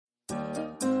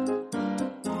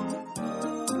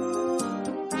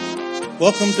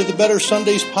Welcome to the Better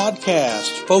Sundays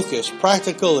podcast. Focused,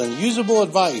 practical, and usable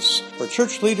advice for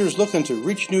church leaders looking to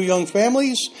reach new young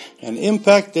families and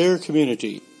impact their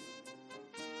community.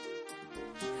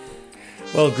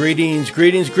 Well, greetings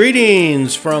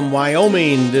from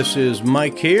Wyoming. This is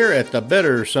Mike here at the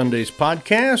Better Sundays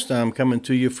podcast. I'm coming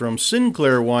to you from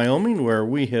Sinclair, Wyoming, where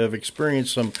we have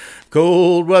experienced some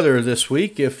cold weather this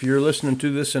week. If you're listening to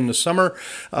this in the summer,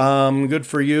 good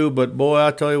for you. But boy,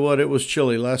 I tell you what, it was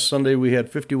chilly. Last Sunday we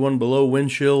had 51 below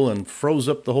wind chill and froze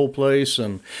up the whole place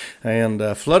and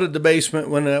flooded the basement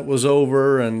when that was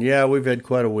over. And yeah, we've had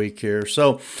quite a week here.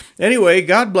 So anyway,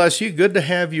 God bless you. Good to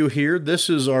have you here. This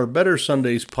is our Better Sundays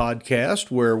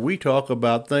podcast, where we talk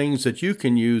about things that you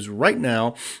can use right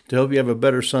now to help you have a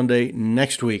better Sunday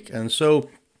next week. And so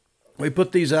we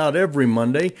put these out every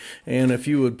Monday, and if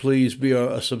you would please be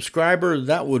a subscriber,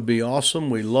 that would be awesome.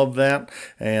 We love that.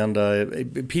 And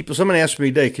somebody asked me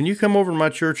today, can you come over to my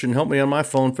church and help me on my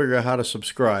phone figure out how to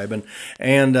subscribe?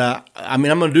 And I'm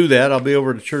going to do that. I'll be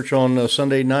over to church on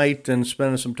Sunday night and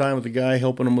spending some time with the guy,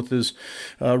 helping him with his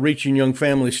reaching young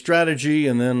family strategy.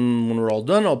 And then when we're all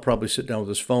done, I'll probably sit down with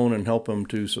his phone and help him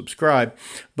to subscribe.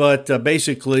 But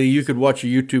basically, you could watch a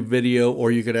YouTube video, or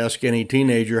you could ask any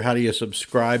teenager, how do you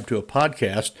subscribe to a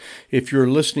podcast? If you're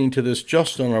listening to this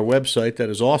just on our website, that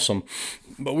is awesome.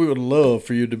 But we would love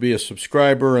for you to be a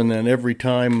subscriber, and then every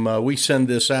time we send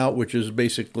this out, which is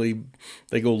basically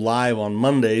they go live on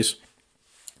Mondays,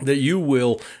 that you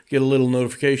will get a little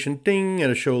notification, ding,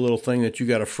 and it'll show a little thing that you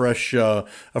got a fresh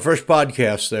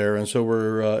podcast there. And so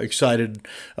we're excited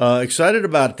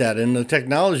about that. And the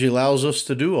technology allows us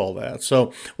to do all that.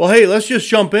 So, well, hey, let's just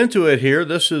jump into it here.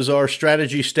 This is our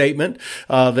strategy statement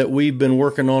that we've been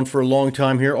working on for a long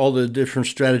time here, all the different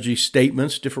strategy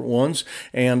statements, different ones.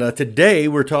 And today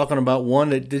we're talking about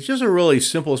one that's just a really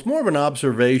simple, it's more of an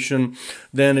observation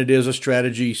than it is a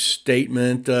strategy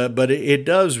statement, but it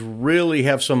does really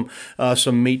have some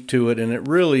meat to it, and it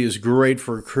really is great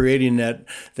for creating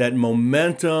that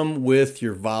momentum with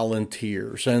your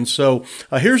volunteers. And so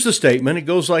here's the statement. It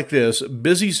goes like this: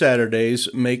 busy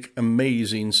Saturdays make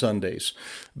amazing Sundays.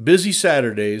 Busy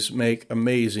Saturdays make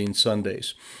amazing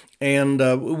Sundays. And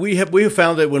we have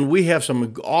found that when we have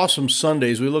some awesome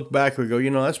Sundays, we look back and we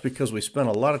go, that's because we spent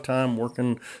a lot of time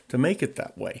working to make it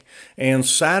that way. And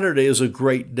Saturday is a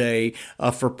great day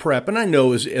for prep. And I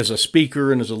know as a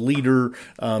speaker and as a leader,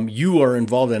 you are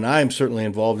involved, and I'm certainly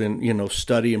involved in,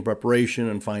 study and preparation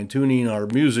and fine-tuning our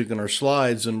music and our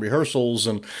slides and rehearsals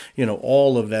and,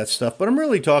 all of that stuff. But I'm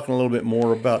really talking a little bit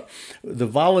more about the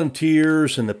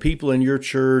volunteers and the people in your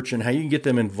church and how you can get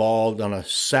them involved on a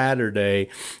Saturday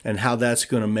and how that's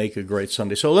going to make a great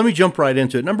Sunday. So let me jump right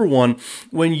into it. Number one,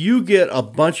 when you get a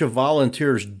bunch of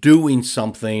volunteers doing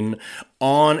something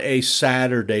on a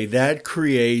Saturday, that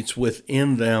creates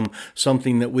within them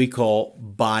something that we call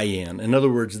buy-in. In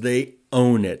other words, they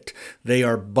own it. They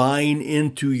are buying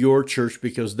into your church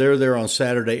because they're there on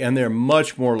Saturday, and they're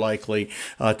much more likely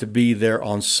to be there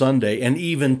on Sunday and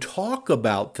even talk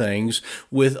about things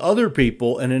with other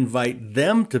people and invite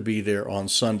them to be there on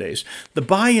Sundays. The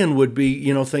buy-in would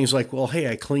be, things like, well, hey,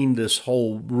 I cleaned this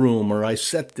whole room, or I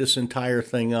set this entire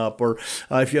thing up, or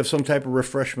if you have some type of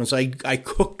refreshments, I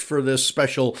cooked for this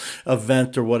special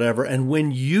event or whatever. And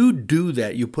when you do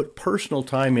that, you put personal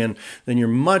time in, then you're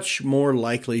much more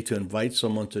likely to invite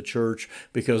someone to church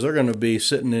because they're going to be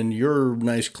sitting in your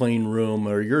nice clean room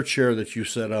or your chair that you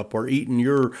set up, or eating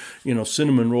your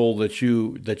cinnamon roll that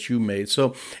you made.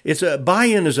 So it's a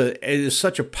buy-in is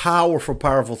such a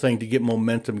powerful thing to get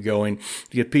momentum going,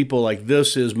 to get people like,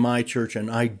 this is my church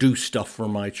and I do stuff for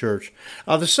my church.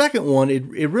 The second one,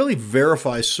 it really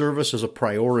verifies service as a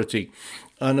priority.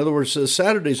 In other words,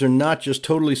 Saturdays are not just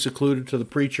totally secluded to the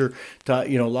preacher to,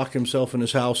 lock himself in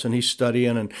his house and he's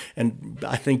studying. And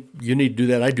I think you need to do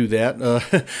that. I do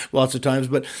that lots of times.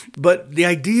 But the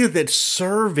idea that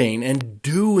serving and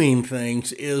doing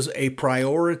things is a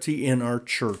priority in our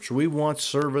church. We want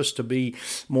service to be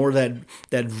more that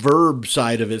verb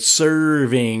side of it,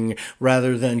 serving,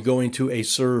 rather than going to a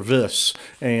service.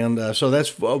 And so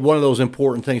that's one of those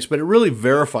important things. But it really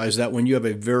verifies that when you have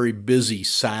a very busy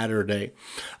Saturday.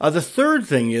 The third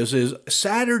thing is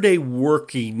Saturday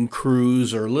working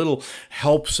crews, or little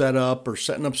help setup, or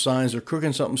setting up signs, or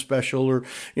cooking something special, or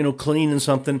cleaning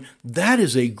something. That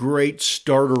is a great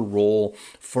starter role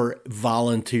for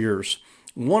volunteers.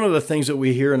 one of the things that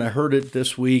we hear, and I heard it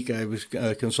this week, I was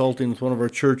consulting with one of our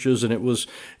churches, and it was,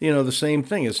 the same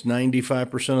thing. It's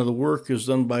 95% of the work is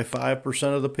done by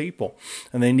 5% of the people,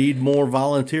 and they need more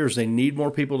volunteers. They need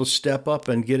more people to step up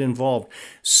and get involved.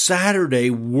 Saturday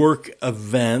work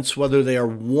events, whether they are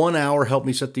 1 hour, help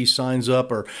me set these signs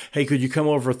up, or, hey, could you come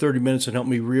over for 30 minutes and help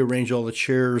me rearrange all the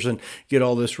chairs and get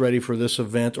all this ready for this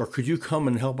event, or could you come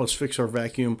and help us fix our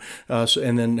vacuum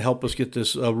and then help us get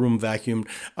this room vacuumed?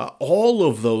 All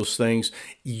of those things,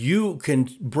 you can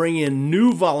bring in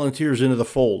new volunteers into the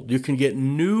fold. You can get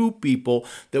new people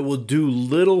that will do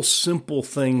little simple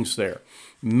things there.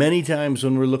 Many times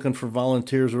when we're looking for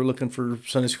volunteers, we're looking for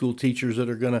Sunday school teachers that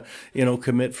are going to,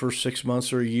 commit for 6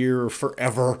 months or a year or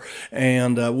forever.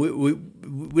 And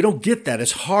we don't get that.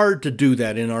 It's hard to do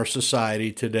that in our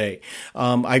society today.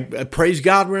 I praise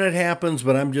God when it happens,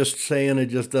 but I'm just saying it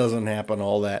just doesn't happen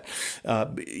all that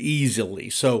easily.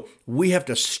 So we have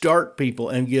to start people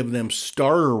and give them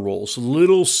starter roles,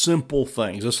 little simple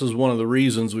things. This is one of the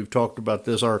reasons we've talked about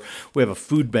this. We have a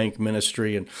food bank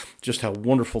ministry, and just how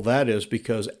wonderful that is,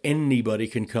 because anybody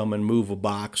can come and move a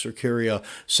box or carry a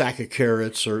sack of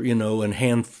carrots or, and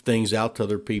hand things out to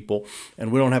other people.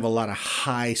 And we don't have a lot of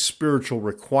high spiritual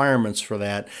requirements for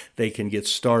that. They can get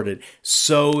started.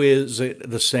 So is it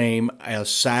the same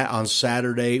as on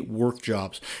Saturday work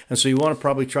jobs. And so you want to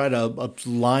probably try to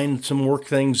line some work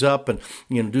things up and,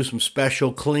 do some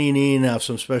special cleaning, have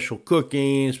some special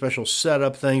cooking, special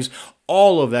setup things.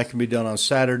 All of that can be done on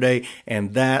Saturday,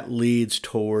 and that leads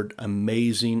toward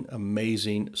amazing,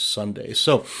 amazing Sundays.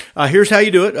 So here's how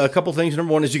you do it. A couple things.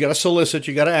 Number one is you got to solicit.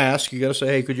 You got to ask. You got to say,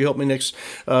 hey, could you help me next,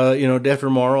 day after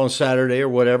tomorrow on Saturday or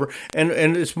whatever. And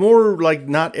it's more like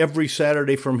not every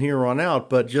Saturday from here on out,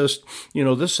 but just,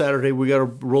 this Saturday we got to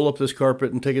roll up this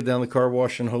carpet and take it down the car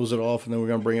wash and hose it off, and then we're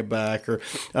going to bring it back, or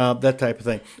that type of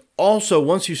thing. Also,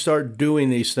 once you start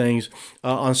doing these things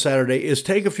on Saturday, is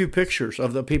take a few pictures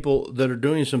of the people that are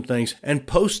doing some things and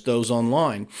post those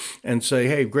online and say,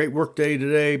 hey, great work day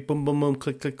today, boom, boom, boom,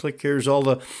 click, click, click. Here's all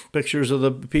the pictures of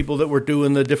the people that were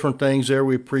doing the different things there.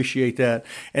 We appreciate that.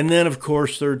 And then, of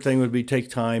course, third thing would be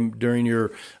take time during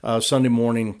your Sunday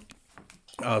morning,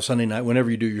 Sunday night,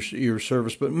 whenever you do your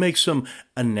service, but make some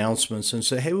announcements and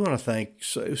say, hey, we want to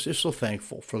just so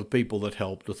thankful for the people that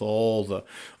helped with all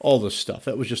the stuff.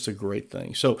 That was just a great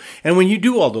thing. So, and when you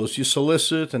do all those, you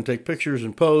solicit and take pictures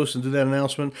and post and do that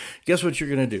announcement, guess what you're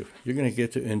going to do? You're going to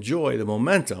get to enjoy the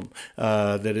momentum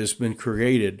that has been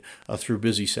created through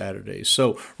busy Saturdays.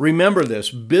 So remember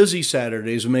this, busy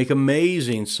Saturdays make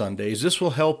amazing Sundays. This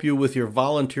will help you with your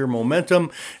volunteer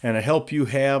momentum, and it'll help you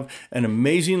have an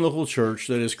amazing local church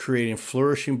that is creating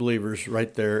flourishing believers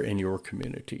right there in your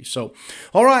community. So,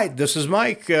 all right, this is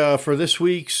Mike for this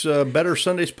week's Better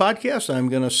Sundays podcast. I'm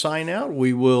going to sign out.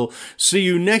 We will see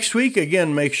you next week.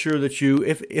 Again, make sure that you,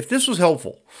 if this was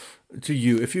helpful to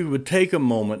you, if you would take a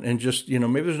moment and just,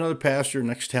 maybe there's another pastor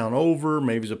next town over,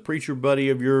 maybe it's a preacher buddy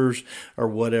of yours or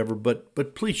whatever,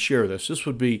 but please share this. This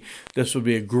would be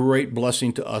a great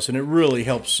blessing to us, and it really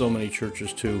helps so many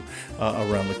churches too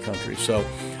around the country. So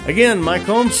again, Mike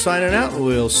Holmes signing out.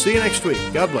 We'll see you next week.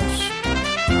 God bless.